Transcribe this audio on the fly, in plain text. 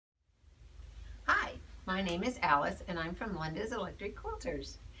My name is Alice and I'm from Linda's Electric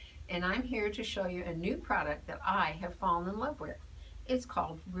Quilters. And I'm here to show you a new product that I have fallen in love with. It's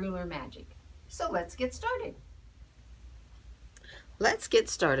called Ruler Magic. So let's get started. Let's get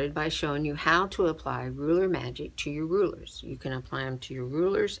started by showing you how to apply Ruler Magic to your rulers. You can apply them to your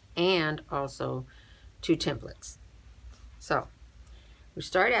rulers and also to templates. So we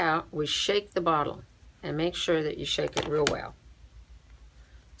start out, we shake the bottle and make sure that you shake it real well.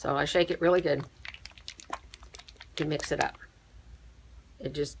 So I shake it really good to mix it up.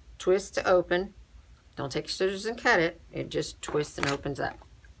 It just twists to open. Don't take scissors and cut it. It just twists and opens up.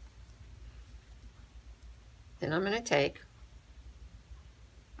 Then I'm going to take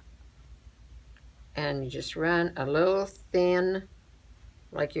and you just run a little thin,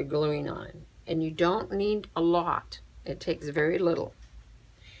 like you're gluing on it. And you don't need a lot. It takes very little.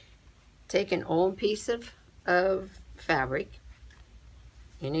 Take an old piece of fabric,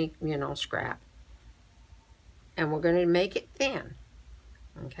 any scrap, and we're going to make it thin.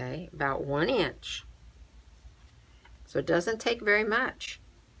 Okay, about 1 inch. So it doesn't take very much.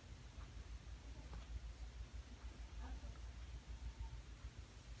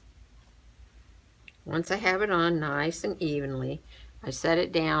 Once I have it on nice and evenly, I set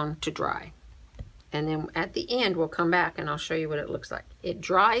it down to dry. And then at the end, we'll come back and I'll show you what it looks like. It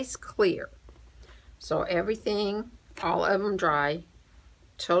dries clear. So everything, all of them dry,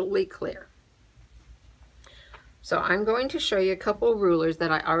 totally clear. So I'm going to show you a couple of rulers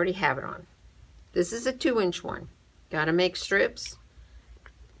that I already have it on. This is a 2-inch one. Got to make strips.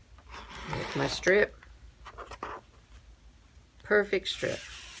 Make my strip. Perfect strip.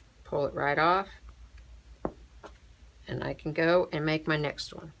 Pull it right off. And I can go and make my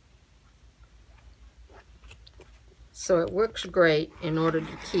next one. So it works great in order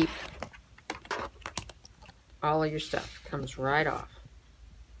to keep all of your stuff. Comes right off.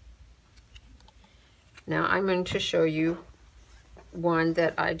 Now I'm going to show you one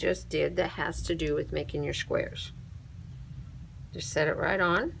that I just did that has to do with making your squares. Just set it right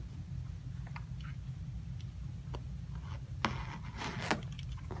on.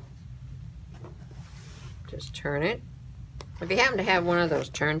 Just turn it. If you happen to have one of those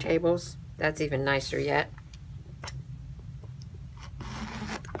turntables, that's even nicer yet.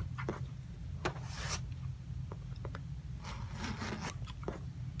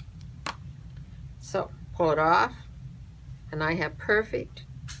 So pull it off, and I have perfect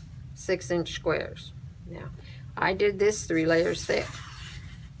 6-inch squares. Now, I did this 3 layers thick,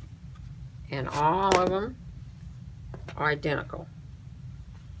 and all of them are identical.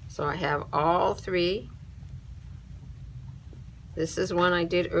 So I have all 3. This is one I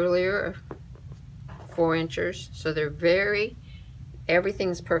did earlier, 4 inches. So they're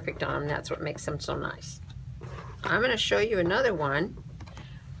everything's perfect on them. That's what makes them so nice. I'm going to show you another one.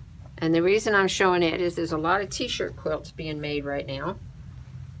 And the reason I'm showing it is there's a lot of t-shirt quilts being made right now.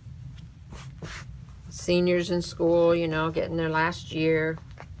 Seniors in school, getting their last year.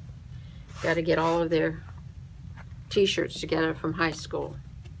 Got to get all of their t-shirts together from high school.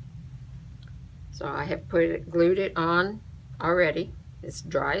 So I have glued it on already. It's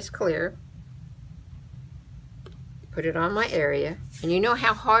dry as clear. Put it on my area. And you know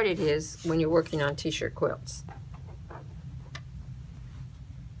how hard it is when you're working on t-shirt quilts.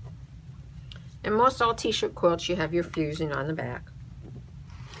 And most all t-shirt quilts, you have your fusing on the back.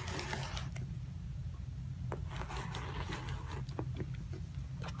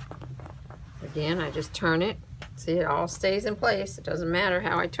 Again, I just turn it. See, it all stays in place. It doesn't matter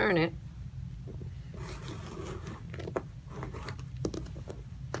how I turn it.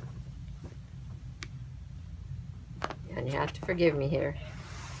 And you have to forgive me here.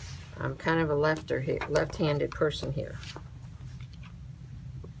 I'm kind of a left-handed person here.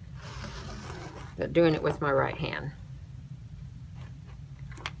 But doing it with my right hand.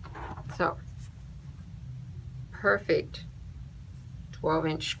 So, perfect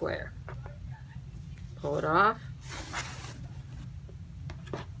 12-inch square. Pull it off.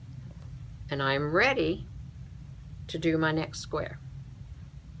 And I'm ready to do my next square.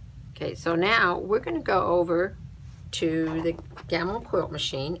 Okay, so now we're going to go over to the Gamma quilt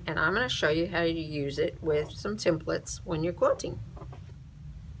machine, and I'm going to show you how to use it with some templates when you're quilting.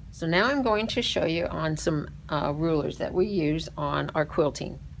 So now I'm going to show you on some rulers that we use on our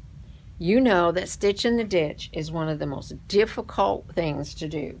quilting. You know that stitch in the ditch is one of the most difficult things to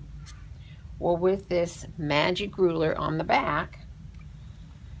do. Well, with this magic ruler on the back,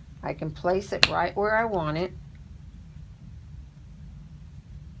 I can place it right where I want it.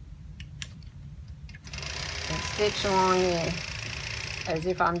 And stitch along it as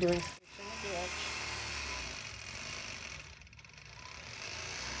if I'm doing stitch in the ditch.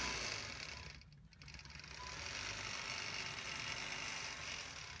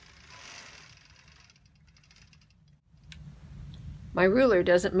 My ruler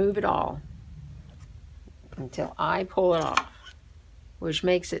doesn't move at all until I pull it off, which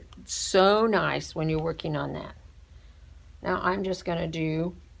makes it so nice when you're working on that. Now I'm just going to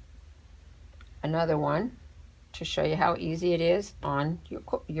do another one to show you how easy it is on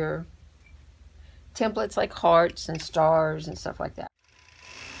your templates like hearts and stars and stuff like that.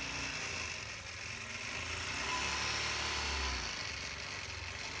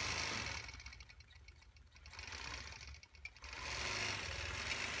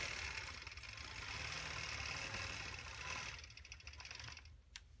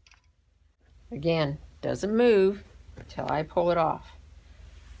 Again, doesn't move until I pull it off.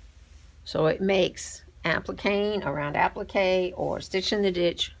 So it makes appliquing around applique or stitch in the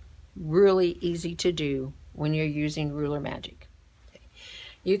ditch really easy to do when you're using ruler magic.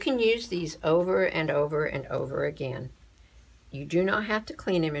 You can use these over and over and over again. You do not have to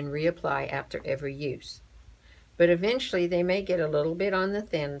clean them and reapply after every use. But eventually they may get a little bit on the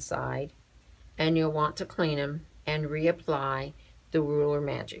thin side and you'll want to clean them and reapply the ruler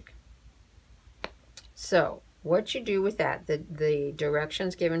magic. So what you do with that, the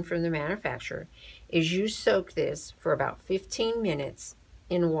directions given from the manufacturer, is you soak this for about 15 minutes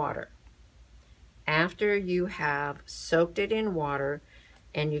in water. After you have soaked it in water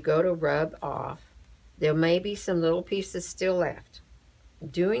and you go to rub off, there may be some little pieces still left.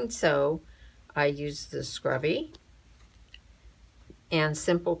 Doing so, I use the scrubby and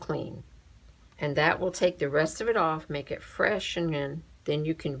simple clean, and that will take the rest of it off, make it fresh, and then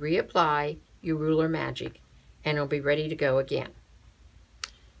you can reapply your ruler magic and it'll be ready to go again.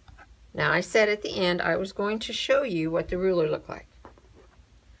 Now I said at the end I was going to show you what the ruler looked like.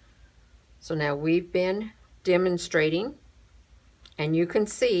 So now we've been demonstrating, and you can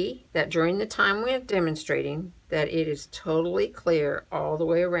see that during the time we're demonstrating that it is totally clear all the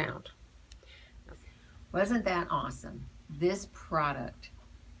way around. Wasn't that awesome? This product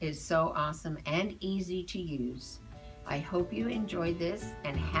is so awesome and easy to use. I hope you enjoyed this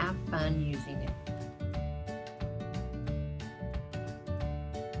and have fun using it.